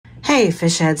Hey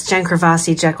fish heads, Jen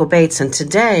Krivosi, Jekyll Baits, and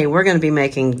today we're going to be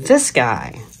making this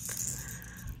guy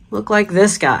look like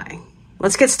this guy.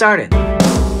 Let's get started.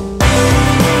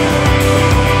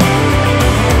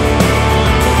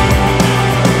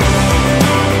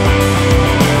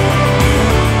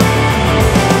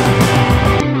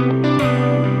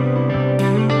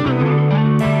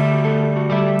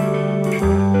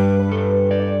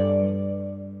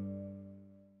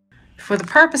 For the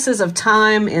purposes of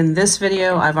time in this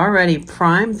video, I've already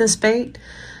primed this bait,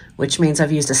 which means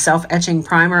I've used a self-etching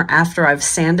primer after I've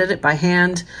sanded it by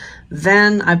hand.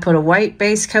 Then I put a white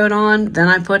base coat on, then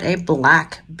I put a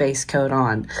black base coat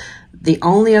on. The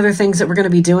only other things that we're going to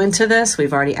be doing to this,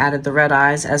 we've already added the red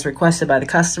eyes as requested by the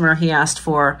customer. He asked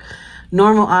for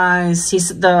normal eyes.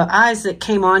 The eyes that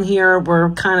came on here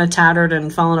were kind of tattered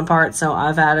and falling apart, so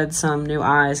I've added some new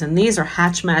eyes, and these are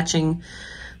hatch matching.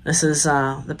 This is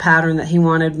the pattern that he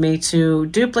wanted me to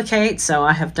duplicate, so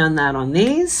I have done that on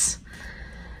these.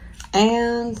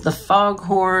 And the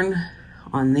foghorn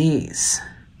on these.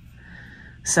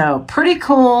 So pretty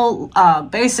cool.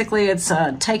 Basically, it's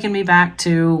taken me back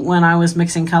to when I was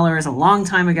mixing colors a long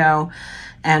time ago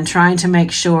and trying to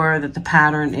make sure that the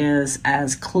pattern is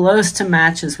as close to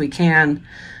match as we can.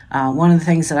 One of the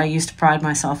things that I used to pride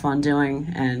myself on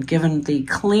doing, and given the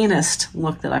cleanest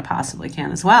look that I possibly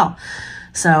can as well.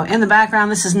 So in the background,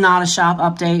 this is not a shop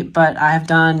update, but I have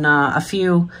done a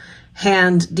few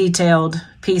hand detailed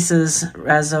pieces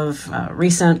as of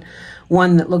recent.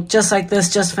 One that looked just like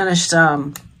this, just finished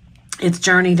its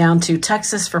journey down to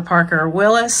Texas for Parker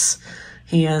Willis.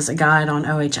 He is a guide on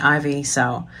OH Ivy,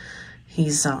 so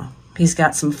he's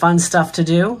got some fun stuff to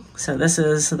do. So this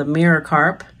is the mirror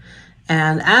carp.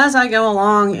 And as I go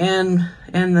along in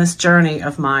this journey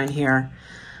of mine here,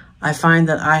 I find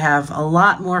that I have a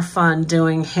lot more fun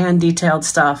doing hand detailed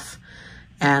stuff,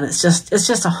 and it's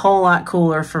just a whole lot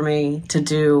cooler for me to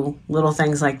do little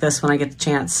things like this when I get the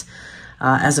chance,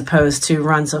 as opposed to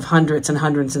runs of hundreds and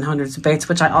hundreds and hundreds of baits,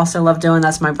 which I also love doing.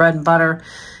 That's my bread and butter,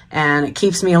 and it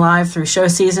keeps me alive through show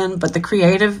season, but the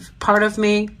creative part of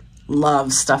me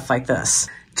loves stuff like this.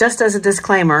 Just as a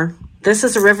disclaimer, this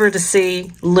is a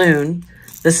River2Sea LOON.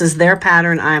 This is their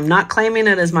pattern. I am not claiming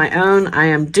it as my own. I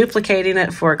am duplicating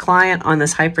it for a client on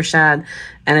this Hyper Shad,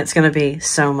 and it's going to be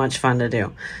so much fun to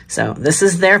do. So this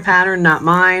is their pattern, not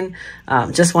mine.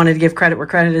 Just wanted to give credit where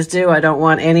credit is due. I don't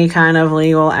want any kind of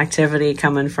legal activity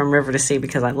coming from River2Sea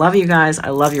because I love you guys. I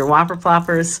love your whopper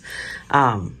ploppers.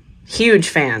 Huge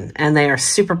fan, and they are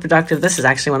super productive. This is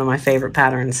actually one of my favorite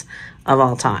patterns of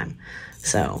all time.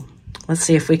 So let's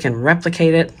see if we can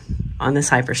replicate it on this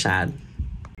Hyper Shad.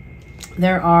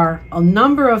 There are a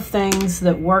number of things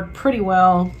that work pretty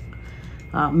well.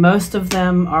 Most of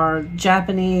them are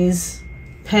Japanese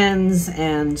pens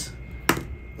and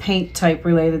paint type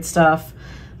related stuff.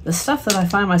 The stuff that I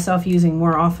find myself using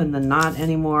more often than not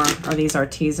anymore are these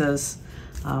Artesas.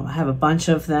 I have a bunch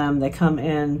of them. They come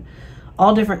in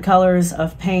all different colors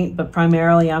of paint, but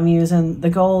primarily I'm using the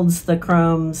golds, the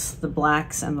chromes, the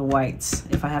blacks, and the whites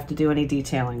if I have to do any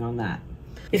detailing on that.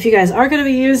 If you guys are going to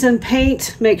be using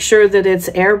paint, make sure that it's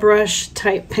airbrush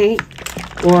type paint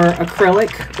or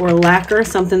acrylic or lacquer,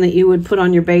 something that you would put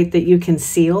on your bait that you can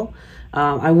seal.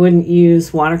 I wouldn't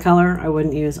use watercolor. I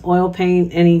wouldn't use oil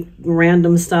paint, any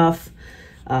random stuff.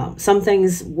 Some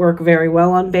things work very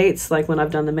well on baits, like when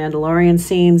I've done the Mandalorian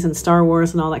scenes and Star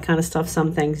Wars and all that kind of stuff.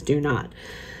 Some things do not.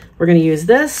 We're going to use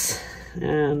this,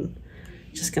 and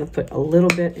just going to put a little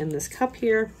bit in this cup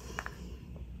here.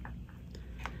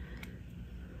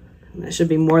 That should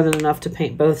be more than enough to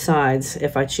paint both sides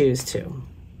if I choose to.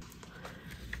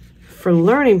 For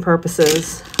learning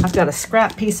purposes, I've got a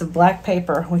scrap piece of black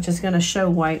paper, which is going to show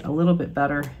white a little bit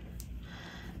better.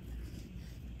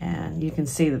 And you can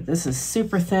see that this is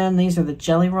super thin. These are the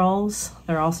jelly rolls.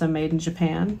 They're also made in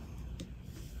Japan.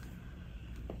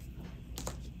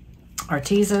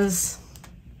 Artesas,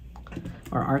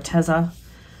 or Arteza.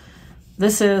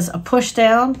 This is a push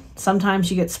down. Sometimes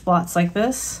you get splots like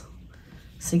this.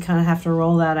 So you kind of have to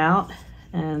roll that out,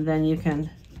 and then you can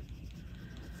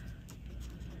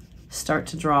start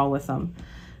to draw with them.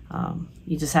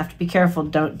 You just have to be careful.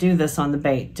 Don't do this on the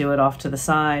bait. Do it off to the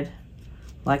side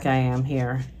like I am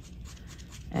here.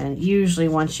 And usually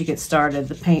once you get started,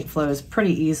 the paint flows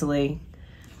pretty easily,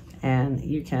 and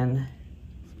you can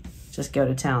just go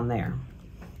to town there.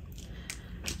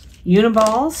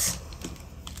 Uniballs,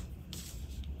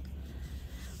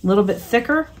 a little bit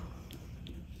thicker.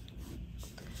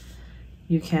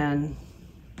 You can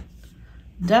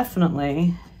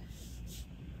definitely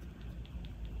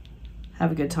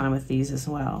have a good time with these as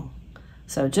well.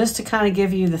 So just to kind of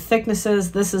give you the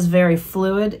thicknesses, this is very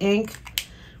fluid ink,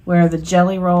 where the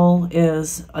jelly roll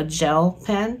is a gel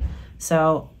pen.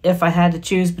 So if I had to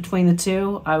choose between the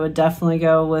two, I would definitely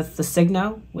go with the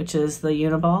Signo, which is the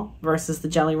Uniball, versus the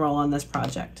jelly roll on this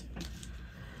project.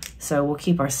 So we'll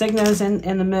keep our Signos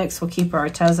in the mix. We'll keep our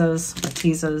Artezas.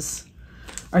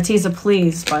 Arteza,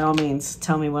 please, by all means,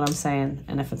 tell me what I'm saying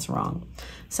and if it's wrong.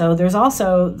 So there's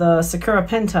also the Sakura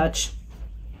Pen Touch,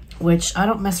 which I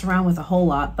don't mess around with a whole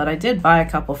lot, but I did buy a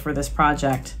couple for this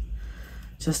project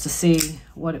just to see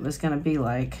what it was going to be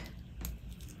like.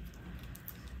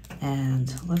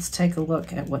 And let's take a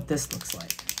look at what this looks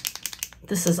like.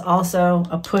 This is also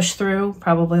a push through,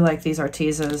 probably like these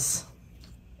Artezas.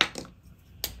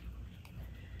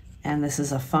 And this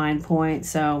is a fine point.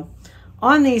 So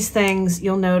on these things,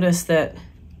 you'll notice that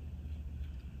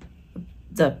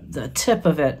the tip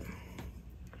of it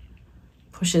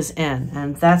pushes in,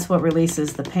 and that's what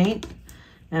releases the paint.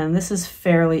 And this is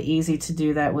fairly easy to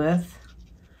do that with.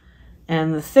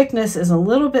 And the thickness is a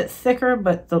little bit thicker,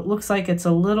 but it looks like it's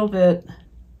a little bit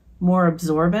more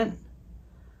absorbent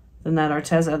than that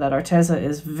Arteza. That Arteza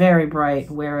is very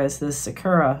bright, whereas this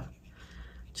Sakura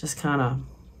just kind of,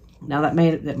 now that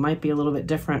made it might be a little bit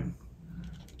different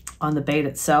on the bait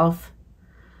itself,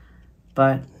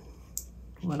 but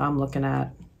what I'm looking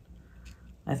at,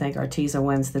 I think Arteza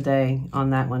wins the day on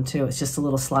that one too. It's just a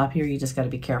little sloppier. You just got to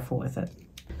be careful with it.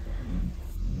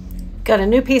 Got a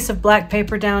new piece of black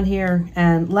paper down here,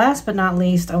 and last but not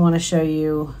least, I want to show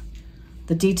you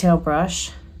the detail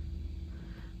brush.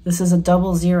 This is a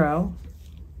 00,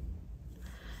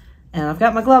 and I've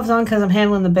got my gloves on because I'm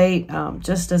handling the bait.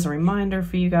 Just as a reminder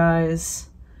for you guys,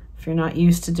 if you're not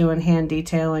used to doing hand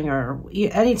detailing, or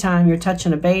anytime you're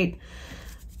touching a bait,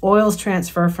 oils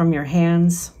transfer from your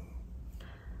hands,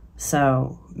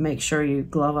 so make sure you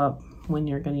glove up when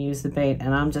you're going to use the bait.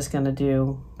 And I'm just going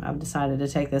to I've decided to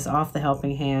take this off the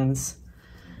helping hands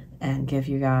and give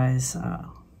you guys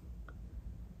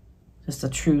just a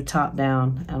true top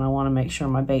down, and I want to make sure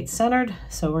my bait's centered,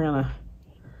 so we're going to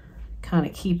kind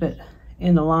of keep it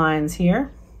in the lines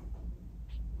here.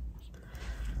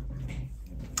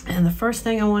 And the first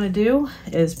thing I want to do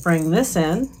is bring this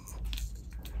in,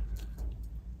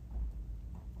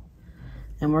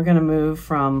 and we're going to move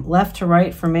from left to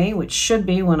right for me, which should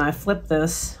be, when I flip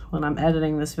this, when I'm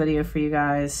editing this video for you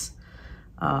guys,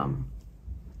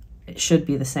 it should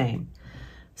be the same.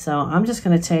 So I'm just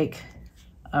going to take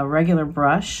a regular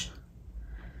brush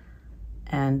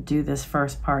and do this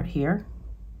first part here.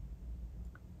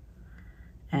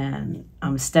 And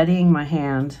I'm steadying my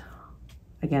hand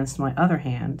against my other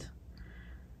hand,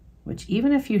 which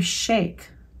even if you shake,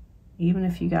 even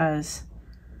if you guys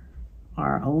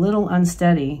are a little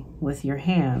unsteady with your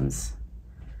hands,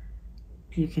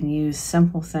 you can use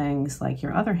simple things like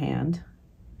your other hand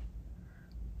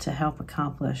to help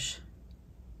accomplish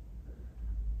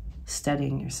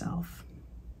steadying yourself.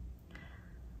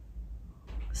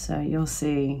 So you'll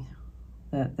see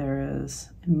that there is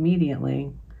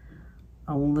immediately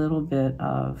a little bit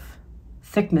of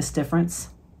thickness difference.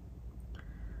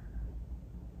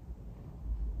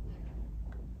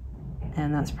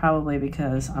 And that's probably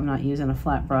because I'm not using a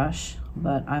flat brush,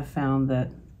 but I've found that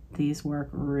these work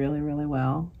really, really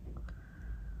well.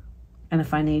 And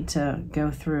if I need to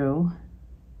go through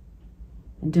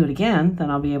and do it again, then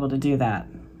I'll be able to do that.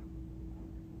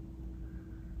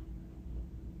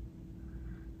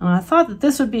 And I thought that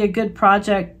this would be a good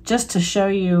project just to show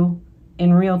you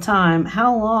in real time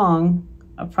how long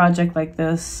a project like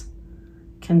this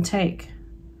can take.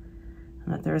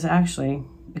 And that there's actually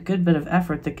a good bit of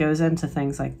effort that goes into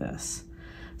things like this.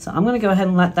 So I'm going to go ahead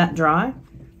and let that dry.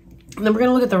 And then we're going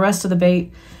to look at the rest of the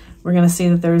bait. We're going to see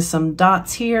that there's some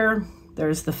dots here.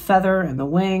 There's the feather and the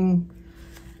wing.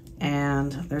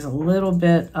 And there's a little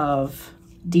bit of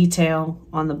detail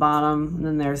on the bottom. And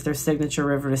then there's their signature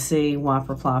River2Sea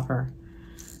Plopper.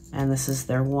 And this is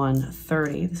their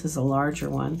 130. This is a larger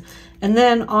one. And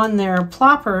then on their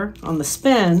plopper, on the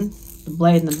spin, the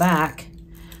blade in the back,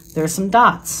 there's some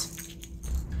dots.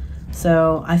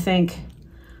 So I think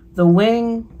the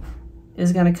wing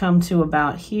is going to come to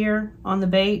about here on the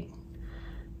bait,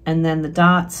 and then the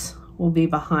dots will be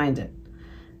behind it.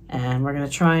 And we're going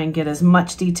to try and get as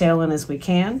much detail in as we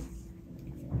can.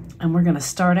 And we're going to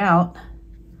start out,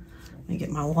 let me get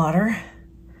my water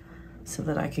so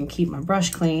that I can keep my brush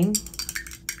clean.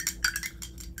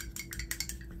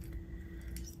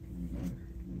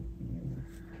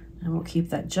 And we'll keep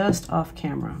that just off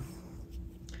camera.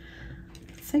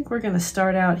 I think we're going to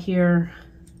start out here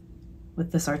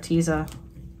with this Arteza.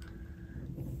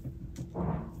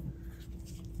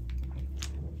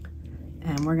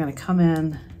 And we're going to come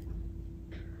in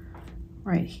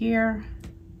right here.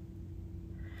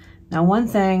 Now one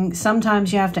thing,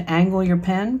 sometimes you have to angle your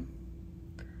pen.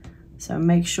 So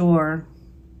make sure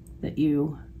that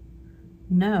you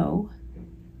know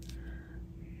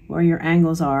where your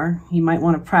angles are. You might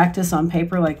want to practice on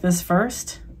paper like this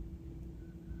first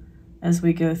as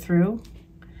we go through.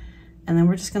 And then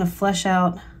we're just going to flesh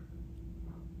out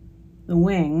the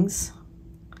wings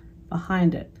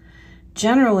behind it.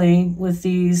 Generally, with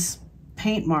these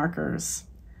paint markers,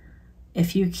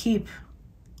 if you keep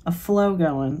a flow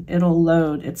going, it'll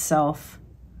load itself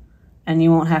and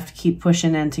you won't have to keep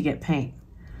pushing in to get paint.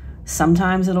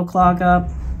 Sometimes it'll clog up.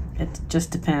 It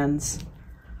just depends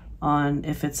on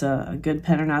if it's a good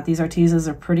pen or not. These Artisas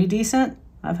are pretty decent.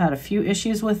 I've had a few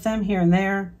issues with them here and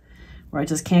there where I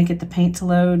just can't get the paint to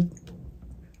load.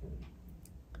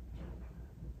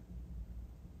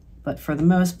 But for the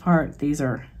most part, these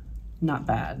are not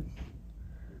bad.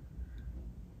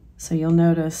 So you'll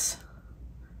notice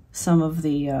some of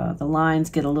the lines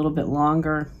get a little bit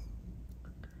longer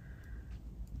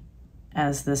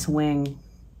as this wing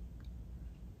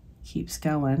keeps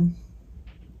going.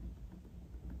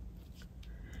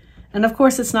 And of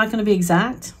course, it's not going to be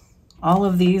exact. All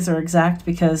of these are exact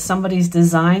because somebody's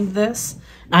designed this.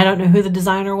 I don't know who the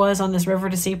designer was on this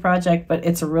River2Sea project, but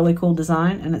it's a really cool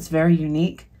design and it's very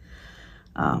unique.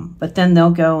 But then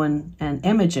they'll go and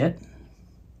image it.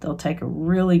 They'll take a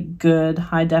really good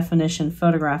high definition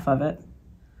photograph of it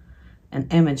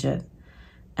and image it.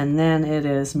 And then it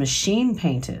is machine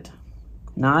painted,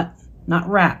 not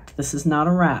wrapped. This is not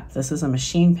a wrap. This is a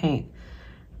machine paint.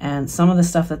 And some of the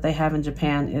stuff that they have in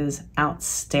Japan is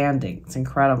outstanding. It's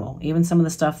incredible. Even some of the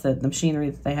stuff the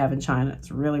machinery that they have in China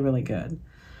is really, really good.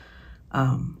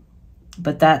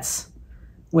 But that's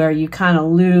where you kind of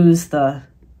lose the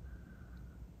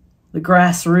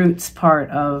grassroots part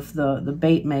of the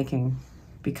bait making,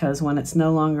 because when it's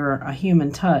no longer a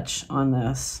human touch on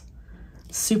this,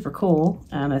 it's super cool,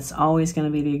 and it's always going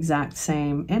to be the exact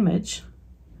same image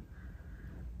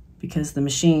because the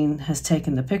machine has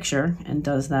taken the picture and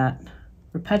does that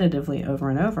repetitively over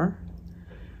and over.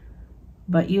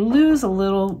 But you lose a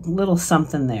little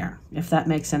something there, if that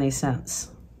makes any sense.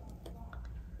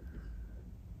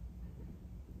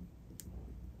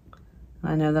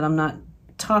 I know that I'm not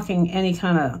talking any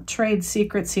kind of trade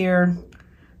secrets here.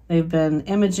 They've been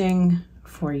imaging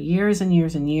for years and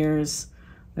years and years.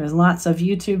 There's lots of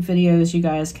YouTube videos you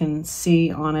guys can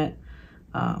see on it.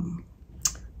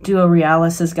 Duo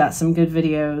Realis has got some good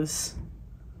videos,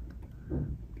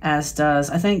 as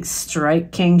does, I think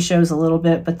Strike King shows a little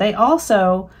bit, but they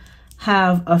also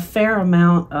have a fair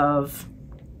amount of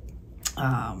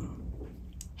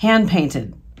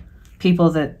hand-painted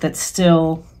people that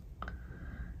still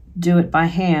do it by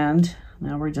hand.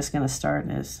 Now we're just going to start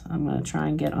this. I'm going to try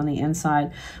and get on the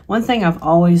inside. One thing I've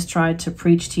always tried to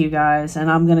preach to you guys,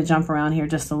 and I'm going to jump around here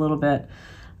just a little bit,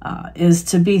 is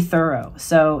to be thorough.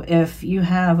 So if you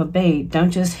have a bait, don't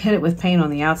just hit it with paint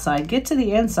on the outside. Get to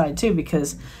the inside too,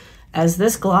 because as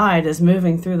this glide is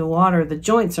moving through the water, the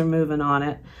joints are moving on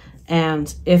it.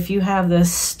 And if you have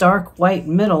this stark white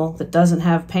middle that doesn't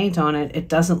have paint on it, it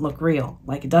doesn't look real.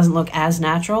 Like, it doesn't look as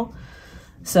natural.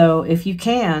 So if you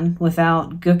can,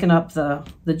 without gooking up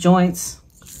the joints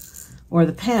or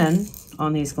the pen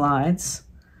on these glides,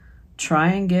 try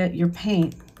and get your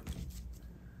paint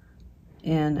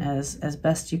in as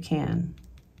best you can.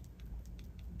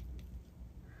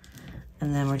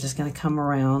 And then we're just going to come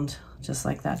around just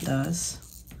like that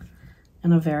does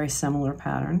in a very similar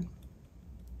pattern.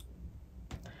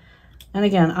 And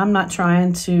again, I'm not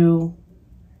trying to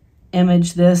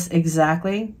image this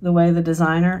exactly the way the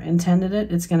designer intended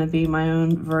it. It's going to be my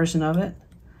own version of it.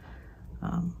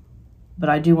 But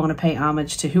I do want to pay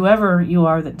homage to whoever you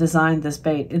are that designed this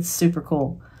bait. It's super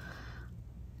cool.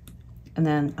 And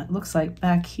then it looks like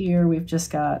back here we've just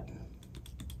got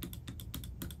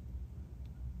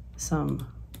some,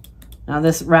 now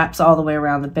this wraps all the way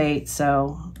around the bait,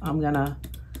 so I'm gonna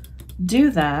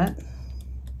do that,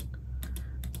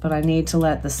 but I need to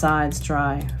let the sides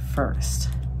dry first.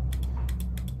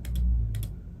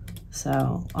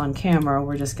 So on camera,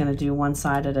 we're just gonna do one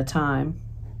side at a time.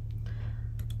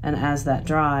 And as that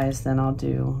dries, then I'll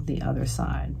do the other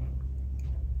side.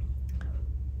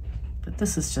 But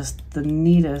this is just the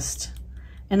neatest,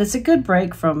 and it's a good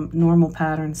break from normal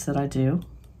patterns that I do.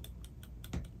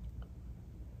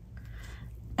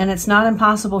 And it's not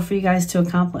impossible for you guys to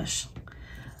accomplish.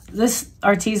 This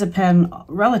Arteza pen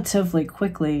relatively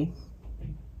quickly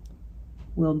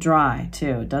will dry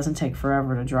too. It doesn't take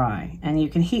forever to dry. And you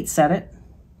can heat set it.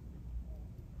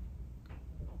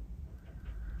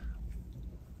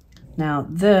 Now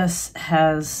this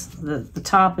has, the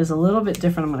top is a little bit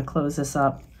different. I'm going to close this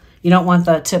up. You don't want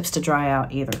the tips to dry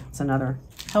out either. It's another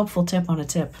helpful tip on a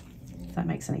tip, if that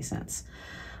makes any sense.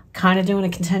 Kind of doing a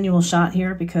continual shot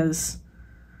here because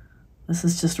this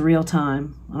is just real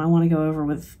time. And I want to go over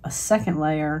with a second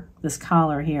layer, this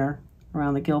collar here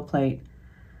around the gill plate,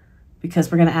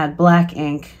 because we're going to add black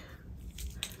ink.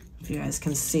 If you guys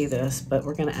can see this, but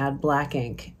we're going to add black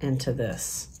ink into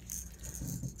this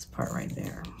part right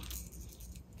there.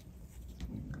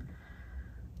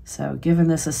 So giving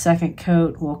this a second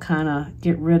coat will kind of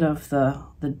get rid of the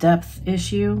depth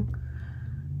issue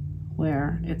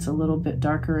where it's a little bit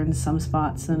darker in some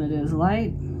spots than it is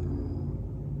light.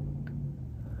 And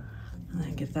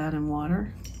then get that in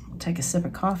water. I'll take a sip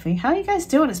of coffee. How are you guys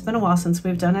doing? It's been a while since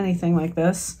we've done anything like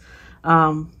this.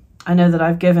 I know that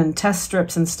I've given test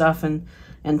strips and stuff and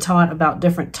taught about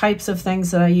different types of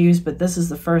things that I use, but this is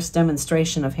the first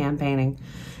demonstration of hand painting.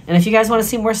 And if you guys want to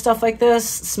see more stuff like this,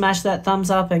 smash that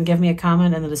thumbs up and give me a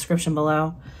comment in the description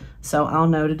below so I'll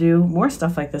know to do more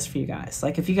stuff like this for you guys.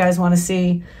 Like if you guys want to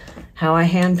see how I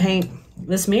hand paint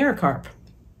this mirror carp,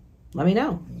 let me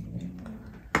know.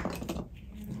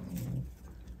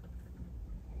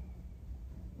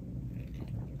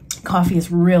 Coffee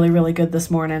is really, really good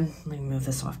this morning. Let me move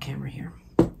this off camera here.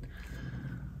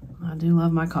 I do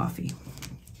love my coffee.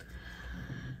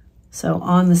 So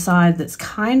on the side that's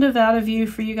kind of out of view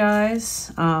for you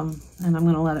guys, and I'm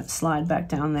going to let it slide back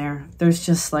down there, there's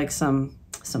just like some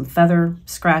feather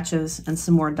scratches and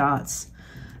some more dots.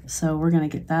 So we're going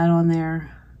to get that on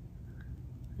there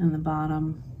in the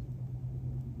bottom.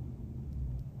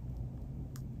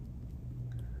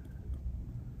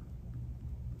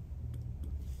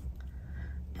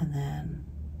 And then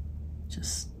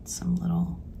just some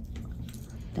little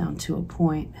down to a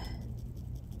point.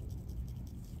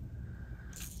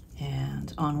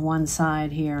 And on one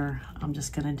side here, I'm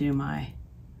just going to do my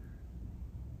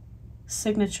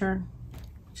signature,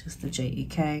 which is the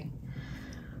JEK.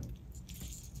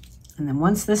 And then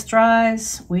once this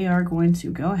dries, we are going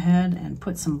to go ahead and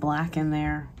put some black in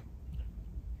there.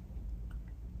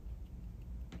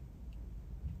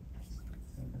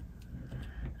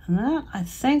 And that, I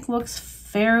think, looks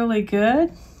fairly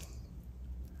good.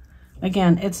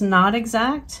 Again, it's not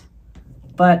exact,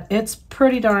 but it's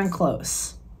pretty darn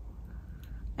close.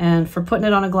 And for putting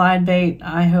it on a glide bait,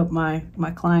 I hope my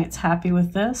client's happy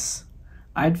with this.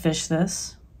 I'd fish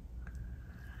this.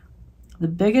 The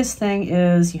biggest thing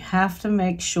is you have to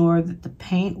make sure that the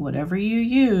paint, whatever you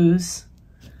use,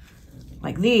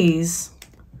 like these,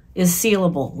 is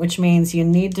sealable, which means you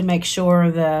need to make sure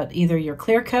that either your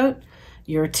clear coat,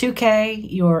 your 2K,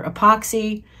 your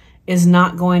epoxy is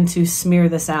not going to smear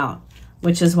this out,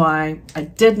 which is why I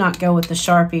did not go with the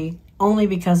Sharpie, only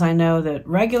because I know that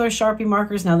regular Sharpie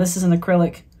markers, now this is an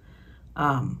acrylic,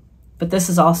 but this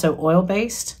is also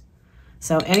oil-based.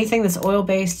 So anything that's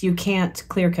oil-based, you can't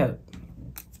clear coat.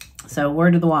 So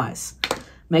word to the wise,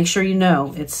 make sure you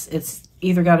know it's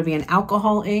either got to be an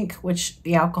alcohol ink, which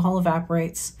the alcohol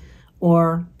evaporates,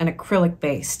 or an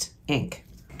acrylic-based ink.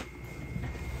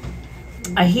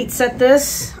 I heat set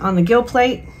this on the gill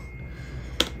plate.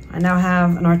 I now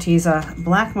have an Arteza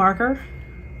black marker,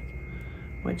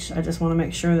 which I just want to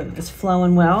make sure that it's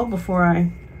flowing well before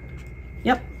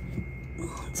yep,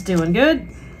 it's doing good.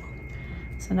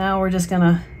 So now we're just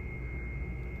gonna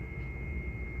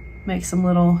make some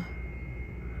little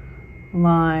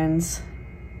lines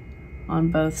on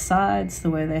both sides the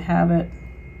way they have it.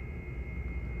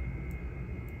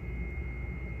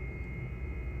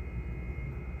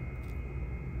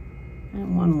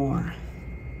 And one more.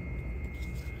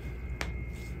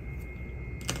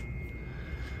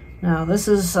 Now this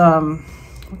is,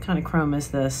 what kind of chrome is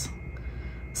this?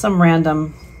 Some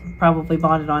random, probably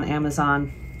bought it on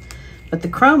Amazon. But the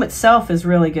chrome itself is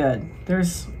really good.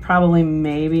 There's probably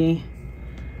maybe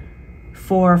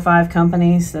 4 or 5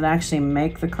 companies that actually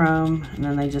make the chrome and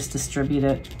then they just distribute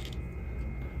it.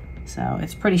 So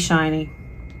it's pretty shiny.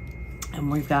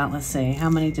 And we've got, let's see, how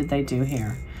many did they do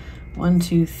here? 1,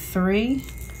 2, 3.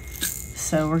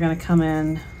 So we're gonna come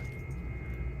in,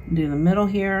 do the middle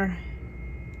here.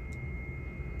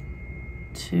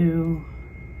 2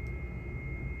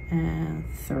 and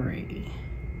 3.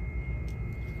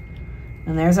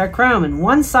 And there's our chrome, and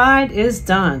one side is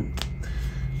done.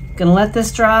 Gonna let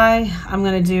this dry. I'm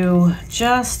gonna do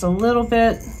just a little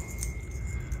bit,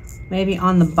 maybe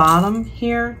on the bottom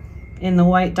here in the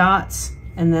white dots,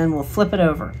 and then we'll flip it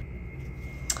over.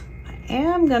 I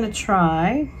am gonna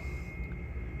try,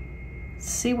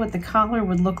 see what the collar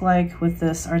would look like with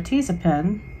this Arteza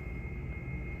pen.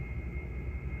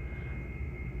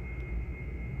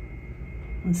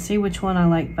 And see which one I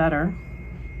like better.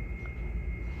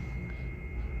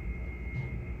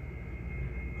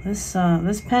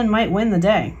 this pen might win the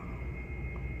day.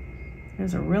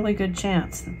 There's a really good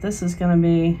chance that this is going to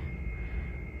be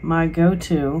my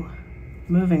go-to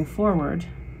moving forward.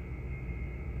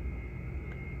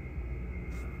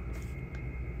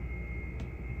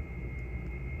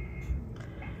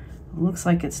 Looks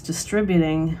like it's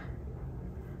distributing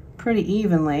pretty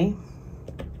evenly.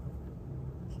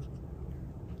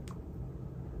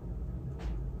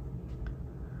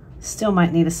 Still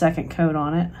might need a second coat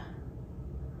on it,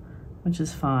 which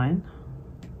is fine.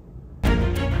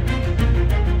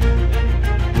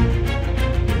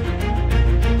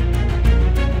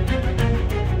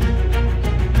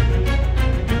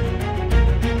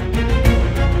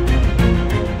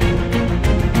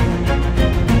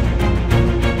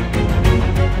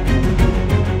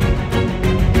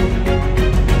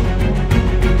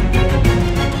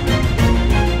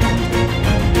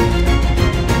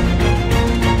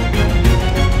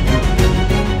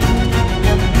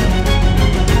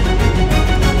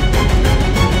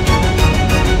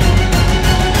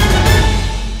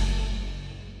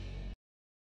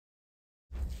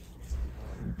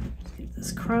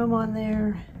 This chrome on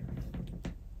there.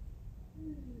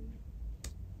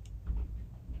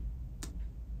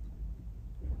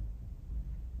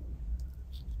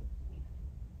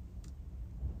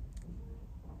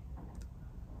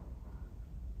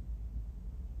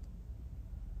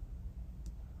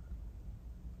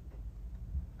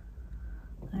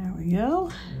 There we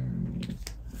go.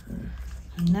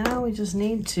 And now we just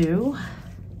need to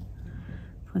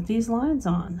put these lines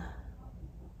on.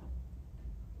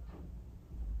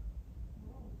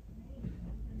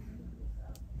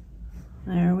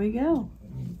 There we go.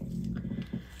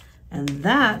 And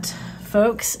that,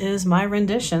 folks, is my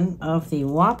rendition of the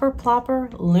Hyper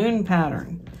Plopper loon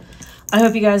pattern. I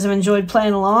hope you guys have enjoyed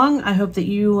playing along. I hope that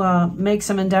you make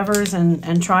some endeavors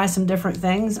and try some different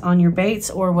things on your baits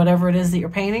or whatever it is that you're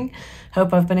painting.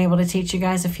 Hope I've been able to teach you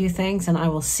guys a few things, and I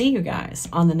will see you guys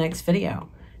on the next video.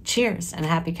 Cheers and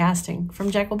happy casting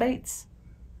from Jekyll Baits.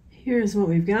 Here's what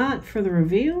we've got for the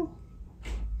reveal.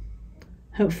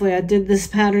 Hopefully I did this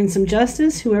pattern some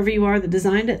justice. Whoever you are that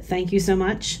designed it, thank you so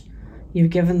much. You've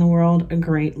given the world a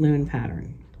great loon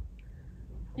pattern.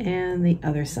 And the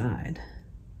other side.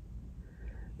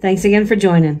 Thanks again for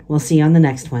joining. We'll see you on the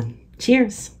next one.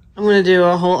 Cheers. I'm going to do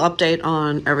a whole update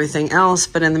on everything else,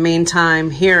 but in the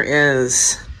meantime, here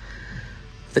is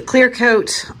the clear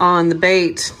coat on the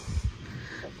bait,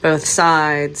 both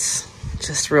sides,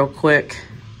 just real quick,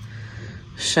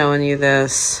 showing you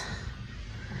this.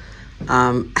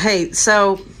 Hey,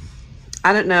 so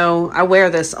I don't know, I wear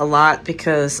this a lot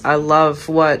because I love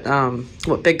what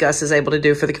Big Gus is able to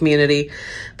do for the community,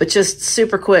 but just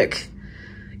super quick,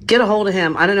 get a hold of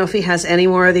him. I don't know if he has any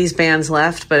more of these bands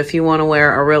left, but if you want to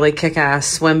wear a really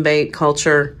kick-ass Swimbait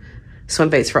culture,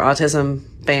 Swimbaits for Autism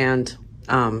band,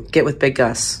 get with Big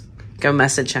Gus. Go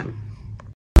message him.